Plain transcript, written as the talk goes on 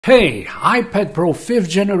Hey, iPad Pro 5th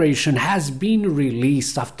generation has been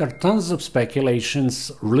released after tons of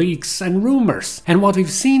speculations, leaks and rumors. And what we've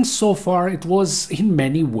seen so far, it was in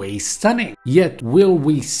many ways stunning. Yet will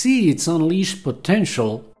we see its unleashed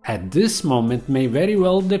potential? At this moment may very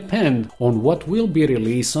well depend on what will be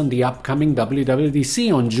released on the upcoming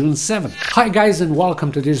WWDC on June 7th. Hi guys and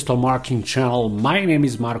welcome to Digital Marketing Channel. My name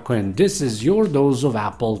is Marco and this is your dose of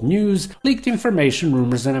Apple news, leaked information,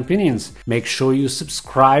 rumors and opinions. Make sure you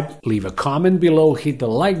subscribe, leave a comment below, hit the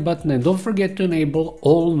like button and don't forget to enable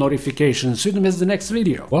all notifications so you don't miss the next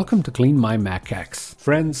video. Welcome to Clean My Mac X.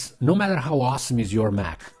 Friends, no matter how awesome is your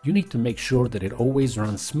Mac, you need to make sure that it always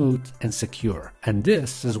runs smooth and secure. And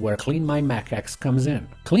this is where Clean My Mac X comes in.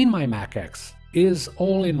 Clean My Mac X is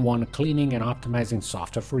all-in-one cleaning and optimizing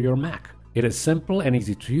software for your Mac. It is simple and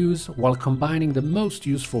easy to use while combining the most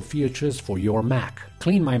useful features for your Mac.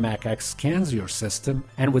 Clean My Mac X scans your system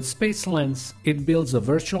and with Space Lens, it builds a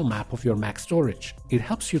virtual map of your Mac storage. It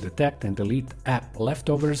helps you detect and delete app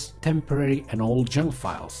leftovers, temporary and old junk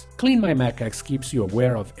files. Clean My Mac X keeps you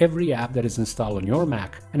aware of every app that is installed on your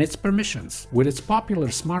Mac and its permissions. With its popular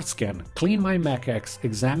Smart Scan, Clean My Mac X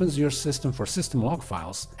examines your system for system log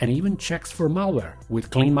files and even checks for malware. With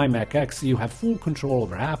Clean My Mac X, you have full control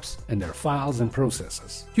over apps and their files and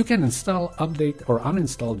processes. You can install, update or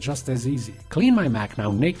uninstall just as easy. Clean My Mac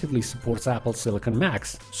now natively supports Apple Silicon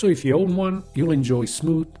Macs, so if you own one, you'll enjoy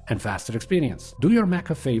smooth and faster experience. Do your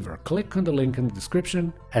Mac a favor, click on the link in the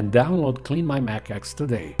description and download Clean My Mac X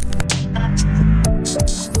today.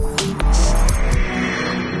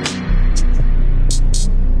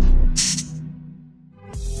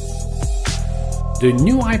 The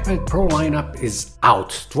new iPad Pro lineup is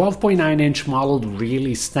out. 12.9-inch model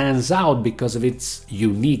really stands out because of its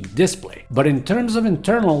unique display. But in terms of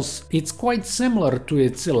internals, it's quite similar to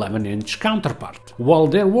its 11-inch counterpart. While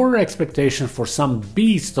there were expectations for some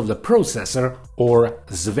beast of the processor, or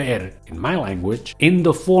zver in my language, in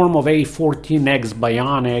the form of A14X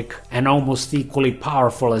Bionic and almost equally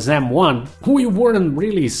powerful as M1, we weren't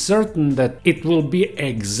really certain that it will be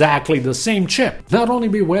exactly the same chip. Not only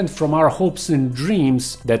we went from our hopes and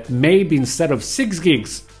dreams that maybe instead of 6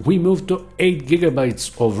 gigs we moved to 8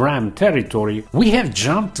 gigabytes of RAM territory, we have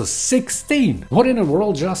jumped to 16. What in the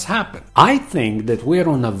world just happened? I think that we're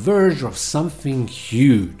on the verge of something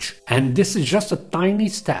huge, and this is just a tiny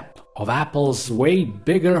step of Apple's way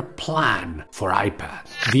bigger plan for iPad.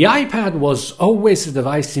 The iPad was always a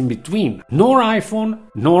device in between, nor iPhone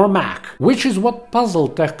nor Mac, which is what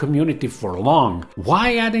puzzled tech community for long.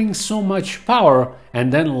 Why adding so much power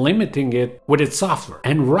and then limiting it with its software?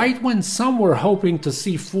 And right when some were hoping to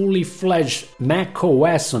see fully fledged Mac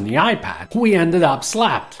OS on the iPad, we ended up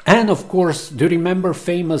slapped. And of course, do you remember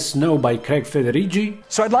famous No by Craig Federighi?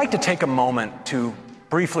 So I'd like to take a moment to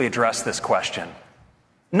briefly address this question.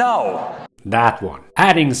 No! That one.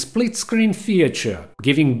 Adding split screen feature,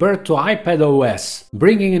 giving birth to iPad OS,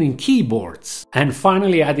 bringing in keyboards, and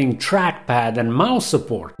finally adding trackpad and mouse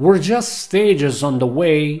support were just stages on the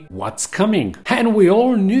way what's coming. And we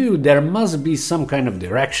all knew there must be some kind of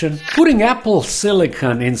direction. Putting Apple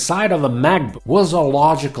Silicon inside of a MacBook was a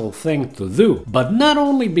logical thing to do, but not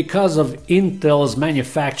only because of Intel's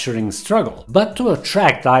manufacturing struggle, but to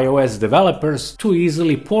attract iOS developers to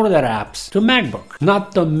easily port their apps to MacBook.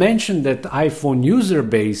 Not to mention that iPhone user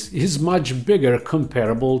base is much bigger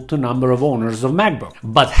comparable to number of owners of MacBook.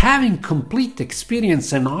 But having complete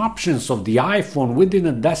experience and options of the iPhone within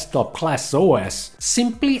a desktop class OS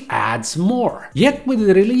simply adds more. Yet with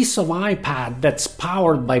the release of iPad that's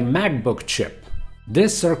powered by MacBook chip,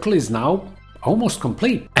 this circle is now almost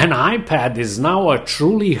complete. An iPad is now a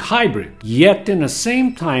truly hybrid, yet in the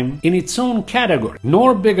same time in its own category.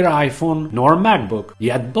 Nor bigger iPhone nor MacBook,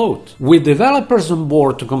 yet both. With developers on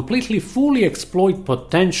board to completely fully exploit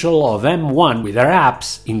potential of M1 with their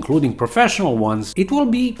apps, including professional ones, it will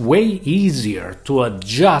be way easier to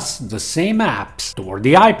adjust the same apps toward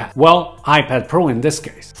the iPad. Well, iPad Pro in this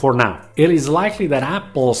case, for now. It is likely that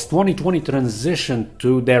Apple's 2020 transition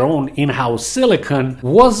to their own in-house silicon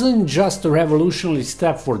wasn't just a revolutionary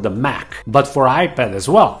step for the Mac, but for iPad as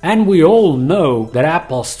well. And we all know that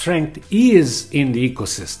Apple's strength is in the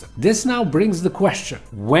ecosystem. This now brings the question,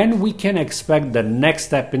 when we can expect the next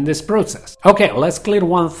step in this process? Okay, let's clear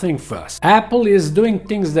one thing first. Apple is doing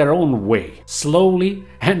things their own way, slowly,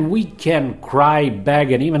 and we can cry,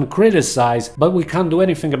 beg, and even criticize, but we can't do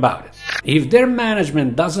anything about it. If their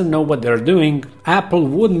management doesn't know what they're doing, Apple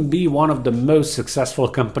wouldn't be one of the most successful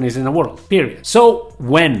companies in the world, period. So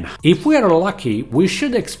when? If we are lucky, we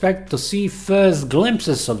should expect to see first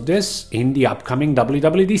glimpses of this in the upcoming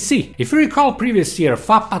WWDC. If you recall previous year,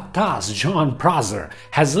 Fapatas John Prosser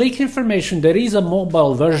has leaked information there is a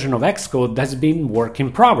mobile version of Xcode that's been work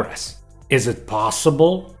in progress. Is it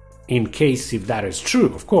possible, in case if that is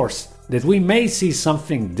true, of course, that we may see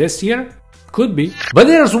something this year? Could be. But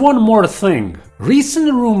there's one more thing.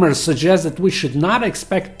 Recent rumors suggest that we should not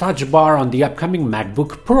expect Touch Bar on the upcoming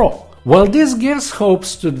MacBook Pro. Well, this gives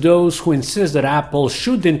hopes to those who insist that Apple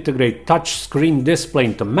should integrate touchscreen display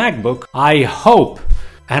into MacBook. I hope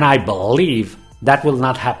and I believe that will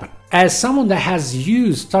not happen. As someone that has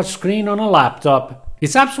used touchscreen on a laptop,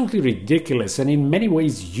 it's absolutely ridiculous and in many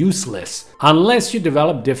ways useless unless you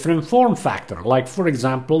develop different form factor, like for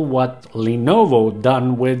example what Lenovo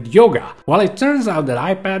done with Yoga. Well, it turns out that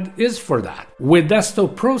iPad is for that. With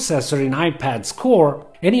desktop processor in iPad's core,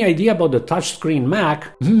 any idea about the touchscreen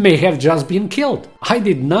Mac may have just been killed. I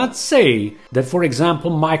did not say that, for example,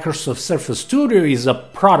 Microsoft Surface Studio is a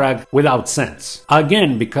product without sense,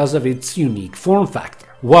 again because of its unique form factor.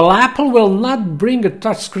 While Apple will not bring a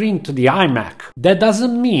touchscreen to the iMac, that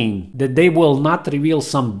doesn't mean that they will not reveal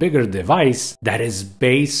some bigger device that is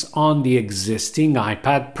based on the existing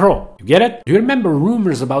iPad Pro. You get it? Do you remember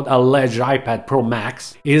rumors about alleged iPad Pro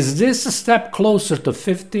Max? Is this a step closer to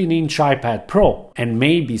 15-inch iPad Pro and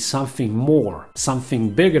maybe something more,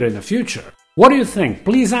 something bigger in the future? What do you think?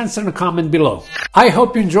 Please answer in a comment below. I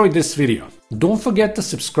hope you enjoyed this video. Don't forget to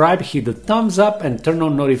subscribe, hit the thumbs up and turn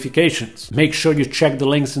on notifications. Make sure you check the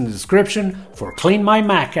links in the description for Clean My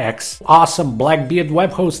Mac X, awesome Blackbeard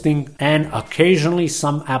web hosting, and occasionally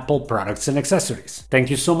some Apple products and accessories. Thank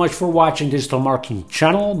you so much for watching Digital Marketing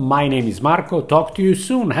Channel. My name is Marco. Talk to you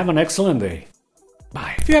soon. Have an excellent day.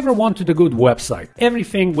 Bye. If you ever wanted a good website,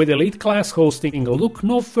 everything with elite class hosting, look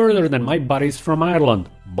no further than my buddies from Ireland.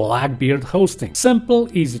 Blackbeard Hosting. Simple,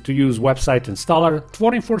 easy to use website installer,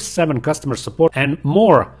 24/7 customer support, and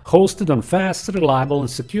more, hosted on fast, reliable, and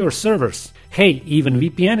secure servers. Hey, even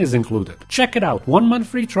VPN is included. Check it out. 1 month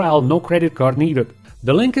free trial, no credit card needed.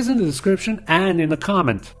 The link is in the description and in the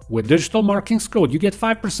comment. With Digital Marketing's code, you get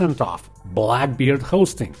 5% off. Blackbeard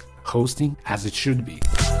Hosting. Hosting as it should be.